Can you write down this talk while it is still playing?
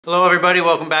Hello everybody,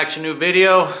 welcome back to a new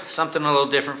video. Something a little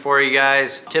different for you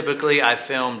guys. Typically I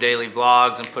film daily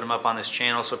vlogs and put them up on this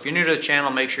channel. So if you're new to the channel,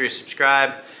 make sure you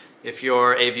subscribe. If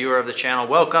you're a viewer of the channel,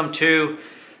 welcome to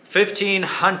 15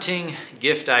 hunting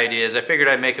gift ideas. I figured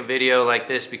I'd make a video like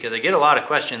this because I get a lot of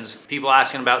questions. People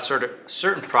asking about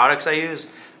certain products I use.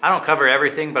 I don't cover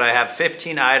everything, but I have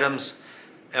 15 items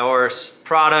or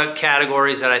product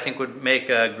categories that I think would make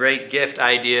great gift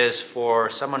ideas for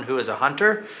someone who is a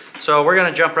hunter. So we're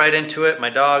gonna jump right into it. My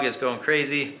dog is going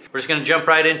crazy. We're just gonna jump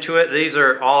right into it. These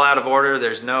are all out of order.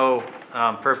 There's no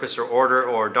purpose or order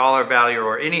or dollar value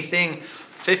or anything.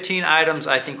 15 items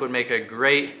I think would make a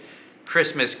great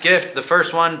Christmas gift. The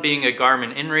first one being a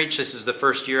Garmin inReach. This is the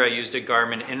first year I used a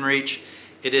Garmin inReach.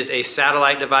 It is a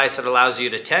satellite device that allows you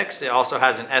to text. It also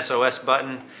has an SOS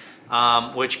button.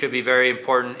 Which could be very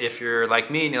important if you're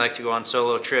like me and you like to go on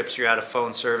solo trips, you're out of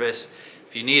phone service.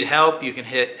 If you need help, you can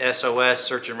hit SOS,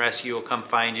 search and rescue will come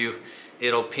find you.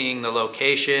 It'll ping the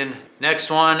location. Next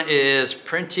one is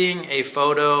printing a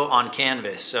photo on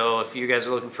canvas. So if you guys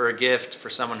are looking for a gift for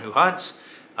someone who hunts,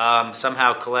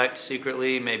 somehow collect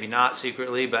secretly, maybe not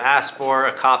secretly, but ask for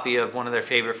a copy of one of their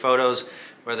favorite photos,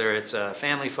 whether it's a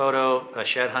family photo, a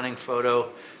shed hunting photo,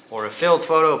 or a field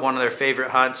photo of one of their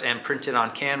favorite hunts and print it on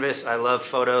canvas. I love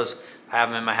photos. I have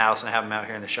them in my house and I have them out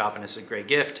here in the shop and it's a great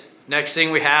gift. Next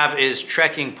thing we have is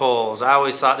trekking poles. I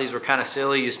always thought these were kind of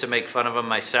silly, used to make fun of them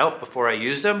myself before I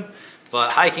used them,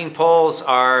 but hiking poles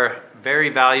are very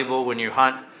valuable when you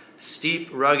hunt steep,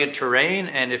 rugged terrain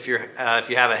and if you have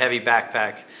a heavy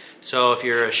backpack. So if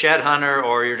you're a shed hunter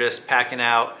or you're just packing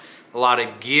out a lot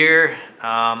of gear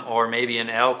or maybe an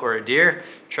elk or a deer,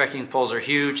 trekking poles are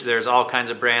huge. There's all kinds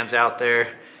of brands out there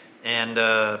and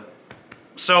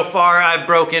so far I've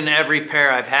broken every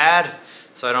pair I've had,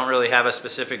 so I don't really have a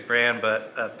specific brand,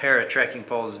 but a pair of trekking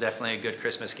poles is definitely a good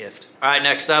Christmas gift. All right,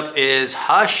 next up is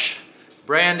Hush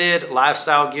branded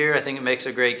lifestyle gear. I think it makes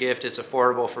a great gift. It's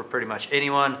affordable for pretty much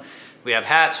anyone. We have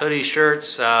hats, hoodies,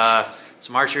 shirts,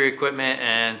 some archery equipment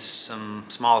and some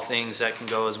small things that can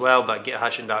go as well, but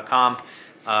gethushin.com.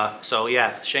 So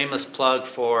yeah, shameless plug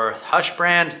for Hush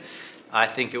brand. I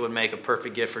think it would make a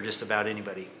perfect gift for just about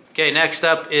anybody. Okay, next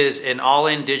up is an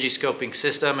all-in digiscoping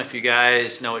system. If you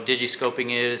guys know what digiscoping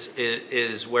is, it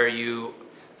is where you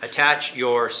attach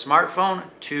your smartphone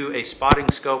to a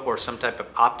spotting scope or some type of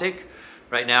optic.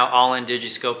 Right now, all-in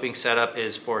digiscoping setup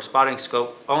is for spotting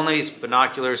scope only.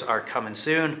 Binoculars are coming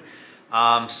soon.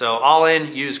 So all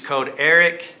in, use code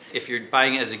ERIC. If you're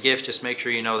buying it as a gift, just make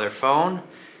sure you know their phone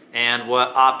and what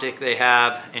optic they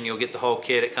have and you'll get the whole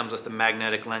kit. It comes with the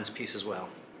magnetic lens piece as well.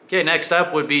 Okay, next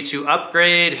up would be to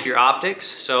upgrade your optics.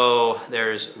 So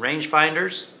there's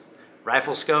rangefinders,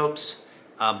 rifle scopes,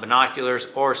 binoculars,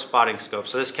 or spotting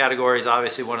scopes. So this category is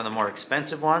obviously one of the more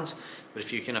expensive ones, but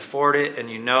if you can afford it and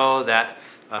you know that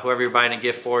whoever you're buying a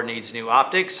gift for needs new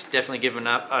optics, definitely give them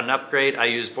an upgrade. I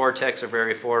use Vortex, are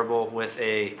very affordable with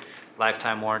a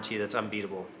lifetime warranty that's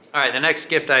unbeatable. All right, the next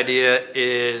gift idea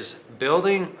is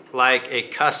building like a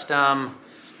custom,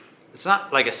 it's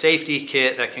not like a safety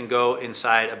kit that can go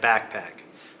inside a backpack.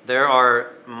 There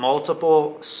are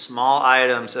multiple small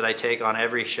items that I take on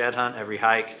every shed hunt, every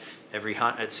hike, every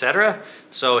hunt, etc.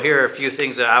 So here are a few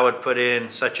things that I would put in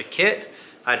such a kit.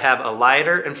 I'd have a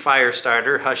lighter and fire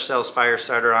starter. Hush sells fire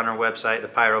starter on our website, the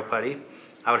Pyro Putty.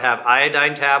 I would have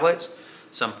iodine tablets,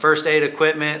 some first aid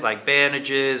equipment like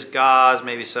bandages, gauze,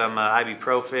 maybe some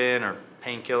ibuprofen or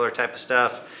painkiller type of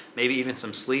stuff, maybe even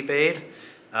some sleep aid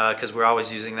because we're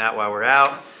always using that while we're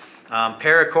out.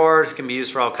 Paracord can be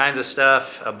used for all kinds of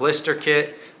stuff, a blister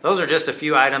kit. Those are just a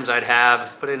few items I'd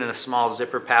have. Put it in a small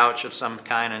zipper pouch of some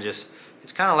kind and just,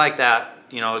 it's kind of like that.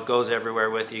 You know, it goes everywhere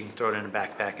with you. You can throw it in a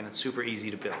backpack and it's super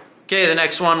easy to build. Okay, the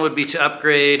next one would be to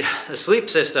upgrade the sleep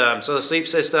system. So the sleep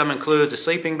system includes a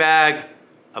sleeping bag,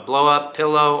 a blow-up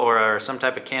pillow or some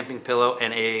type of camping pillow,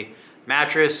 and a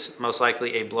mattress, most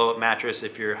likely a blow-up mattress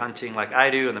if you're hunting like I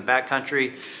do in the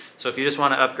backcountry. So if you just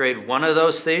want to upgrade one of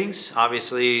those things,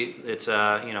 obviously it's you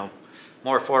know,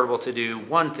 more affordable to do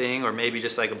one thing, or maybe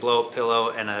just like a blow-up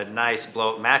pillow and a nice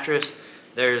blow-up mattress.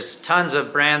 There's tons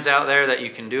of brands out there that you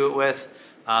can do it with.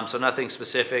 So nothing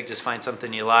specific, just find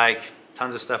something you like.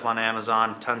 Tons of stuff on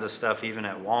Amazon, tons of stuff even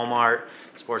at Walmart,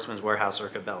 Sportsman's Warehouse, or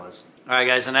Cabela's. All right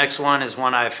guys, the next one is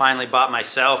one I finally bought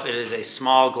myself. It is a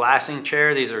small glassing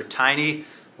chair. These are tiny,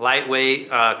 lightweight,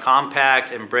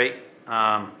 compact, and break,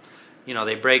 you know,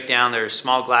 they break down. They're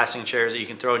small glassing chairs that you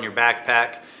can throw in your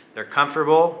backpack. They're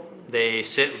comfortable. They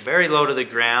sit very low to the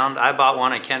ground. I bought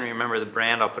one, I can't remember the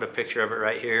brand. I'll put a picture of it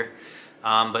right here.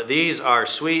 But these are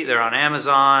sweet. They're on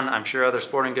Amazon. I'm sure other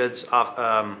sporting goods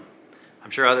I'm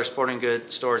sure other sporting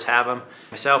goods stores have them.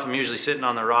 Myself, I'm usually sitting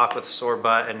on the rock with a sore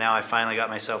butt, and now I finally got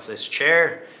myself this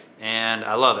chair and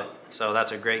I love it. So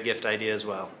that's a great gift idea as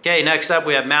well. Okay, next up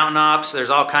we have Mountain Ops. There's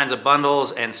all kinds of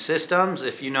bundles and systems.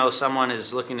 If you know someone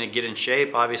is looking to get in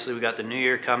shape, obviously we got the new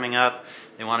year coming up.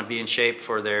 They want to be in shape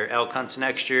for their elk hunts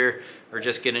next year, or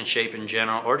just get in shape in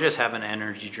general, or just have an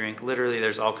energy drink. Literally,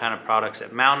 there's all kind of products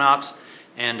at Mountain Ops.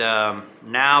 And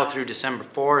now through December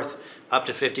 4th, up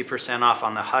to 50% off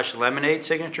on the Hush Lemonade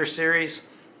Signature Series,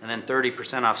 and then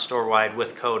 30% off store-wide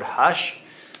with code HUSH.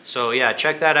 So yeah,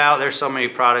 check that out. There's so many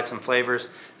products and flavors.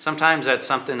 Sometimes that's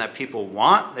something that people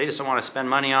want. They just don't want to spend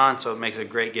money on, so it makes a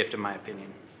great gift in my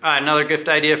opinion. All right, another gift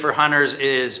idea for hunters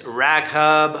is Rack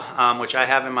Hub, which I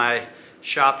have in my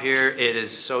shop here. It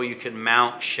is so you can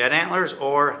mount shed antlers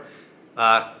or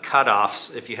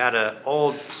cutoffs. If you had an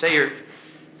old, say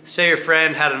your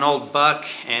friend had an old buck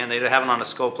and they have it on a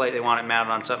skull plate, they want it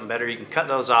mounted on something better, you can cut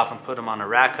those off and put them on a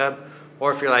Rack Hub.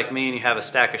 Or if you're like me and you have a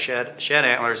stack of shed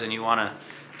antlers and you want to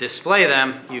display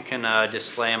them, you can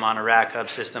display them on a Rack Hub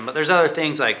system. But there's other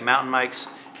things like mountain mics,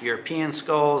 European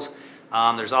skulls.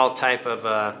 There's all type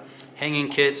of hanging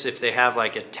kits if they have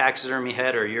like a taxidermy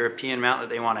head or a European mount that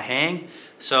they want to hang.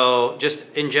 So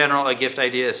just in general, a gift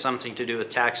idea is something to do with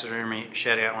taxidermy,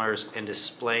 shed antlers, and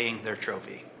displaying their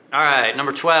trophy. All right,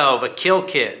 number 12, a kill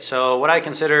kit. So what I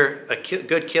consider a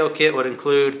good kill kit would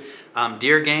include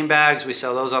deer game bags. We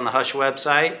sell those on the Hush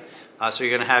website. So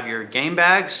you're gonna have your game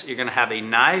bags, you're gonna have a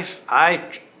knife. I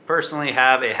personally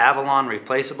have a Havalon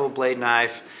replaceable blade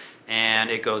knife, and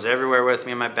it goes everywhere with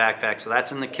me in my backpack, so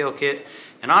that's in the kill kit.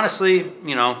 And honestly,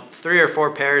 you know, 3 or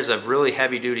 4 pairs of really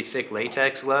heavy duty thick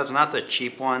latex gloves, not the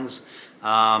cheap ones,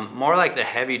 more like the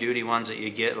heavy duty ones that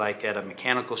you get like at a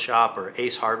mechanical shop or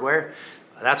Ace Hardware.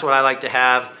 That's what I like to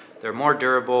have. They're more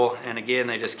durable, and again,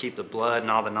 they just keep the blood and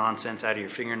all the nonsense out of your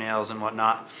fingernails and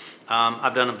whatnot.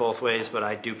 I've done it both ways, but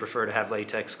I do prefer to have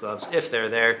latex gloves if they're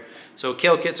there. So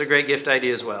kill kit's a great gift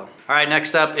idea as well. All right,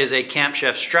 next up is a Camp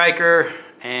Chef striker,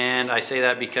 and I say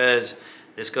that because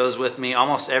this goes with me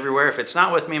almost everywhere. If it's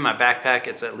not with me in my backpack,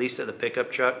 it's at least at the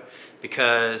pickup truck,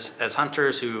 because as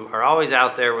hunters who are always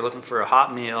out there, we're looking for a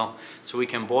hot meal, so we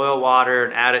can boil water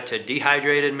and add it to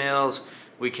dehydrated meals.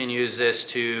 We can use this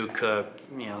to cook,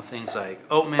 you know, things like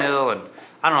oatmeal, and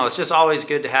I don't know, it's just always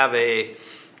good to have a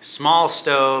small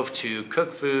stove to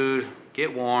cook food,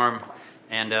 get warm,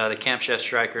 and the Camp Chef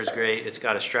striker is great. It's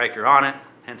got a striker on it,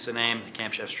 hence the name, the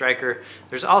Camp Chef striker.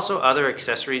 There's also other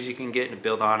accessories you can get to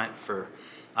build on it for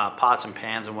pots and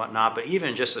pans and whatnot, but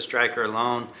even just a striker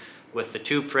alone with the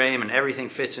tube frame and everything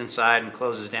fits inside and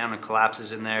closes down and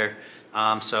collapses in there.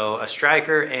 So a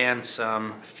striker and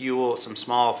some fuel, some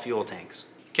small fuel tanks.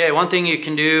 Okay, one thing you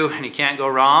can do and you can't go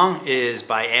wrong is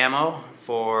buy ammo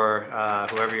for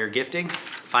whoever you're gifting.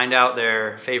 Find out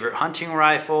their favorite hunting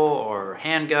rifle or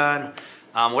handgun,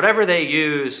 whatever they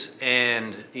use,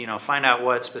 and you know, find out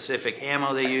what specific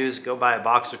ammo they use. Go buy a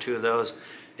box or 2 of those.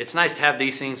 It's nice to have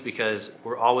these things because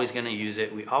we're always going to use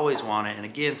it. We always want it, and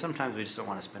again, sometimes we just don't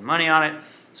want to spend money on it.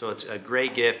 So it's a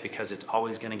great gift because it's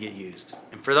always going to get used.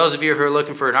 And for those of you who are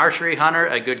looking for an archery hunter,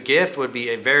 a good gift would be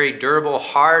a very durable,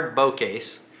 hard bow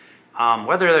case.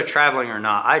 Whether they're traveling or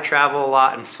not. I travel a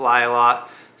lot and fly a lot.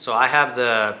 So I have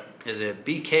the, is it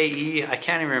BKE? I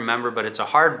can't even remember, but it's a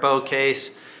hard bow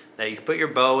case that you can put your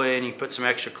bow in, you put some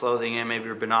extra clothing in, maybe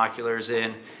your binoculars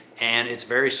in, and it's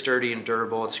very sturdy and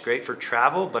durable. It's great for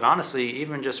travel, but honestly,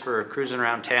 even just for cruising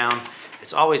around town,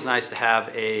 it's always nice to have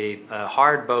a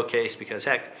hard bow case, because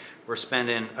heck, we're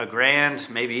spending $1,000,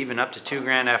 maybe even up to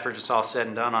 $2,000 after it's all said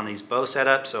and done on these bow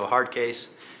setups, so a hard case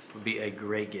would be a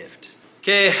great gift.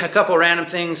 Okay, a couple random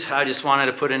things I just wanted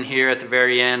to put in here at the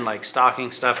very end, like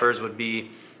stocking stuffers, would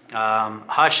be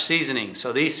Hush seasonings.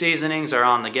 So these seasonings are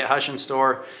on the Get Hushin'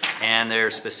 store, and they're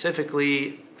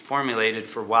specifically formulated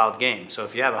for wild game. So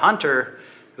if you have a hunter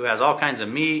who has all kinds of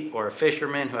meat, or a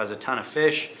fisherman who has a ton of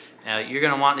fish, you're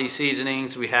gonna want these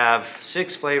seasonings. We have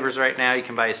 6 flavors right now. You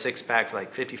can buy a 6-pack for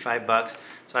like 55 bucks.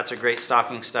 So that's a great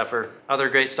stocking stuffer. Other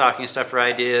great stocking stuffer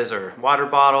ideas are water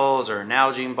bottles or an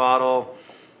Nalgene bottle.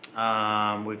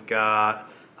 We've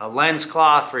got a lens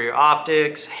cloth for your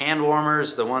optics, hand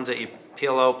warmers, the ones that you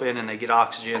peel open and they get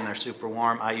oxygen, they're super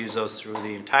warm. I use those through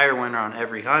the entire winter on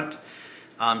every hunt.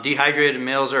 Dehydrated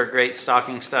meals are a great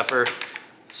stocking stuffer.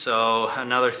 So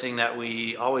another thing that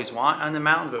we always want on the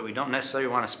mountains, but we don't necessarily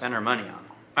want to spend our money on.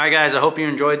 All right guys, I hope you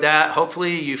enjoyed that.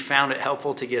 Hopefully you found it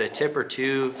helpful to get a tip or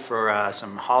 2 for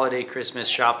some holiday Christmas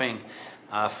shopping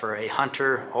for a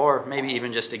hunter, or maybe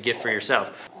even just a gift for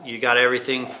yourself. You got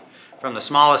everything from the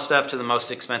smallest stuff to the most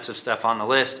expensive stuff on the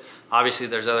list. Obviously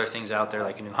there's other things out there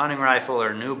like a new hunting rifle or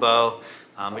a new bow.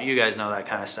 but you guys know that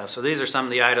kind of stuff. So these are some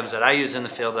of the items that I use in the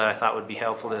field that I thought would be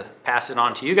helpful to pass it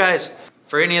on to you guys.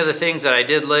 For any of the things that I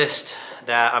did list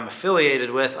that I'm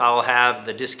affiliated with, I'll have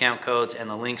the discount codes and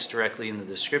the links directly in the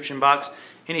description box.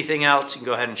 Anything else, you can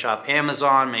go ahead and shop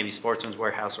Amazon, maybe Sportsman's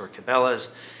Warehouse or Cabela's.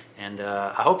 And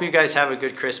I hope you guys have a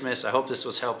good Christmas. I hope this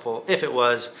was helpful. If it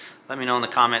was, let me know in the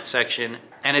comment section.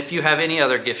 And if you have any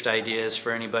other gift ideas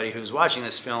for anybody who's watching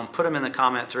this film, put them in the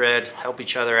comment thread, help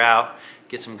each other out,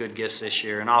 get some good gifts this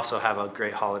year, and also have a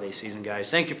great holiday season, guys.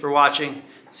 Thank you for watching.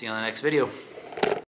 See you on the next video.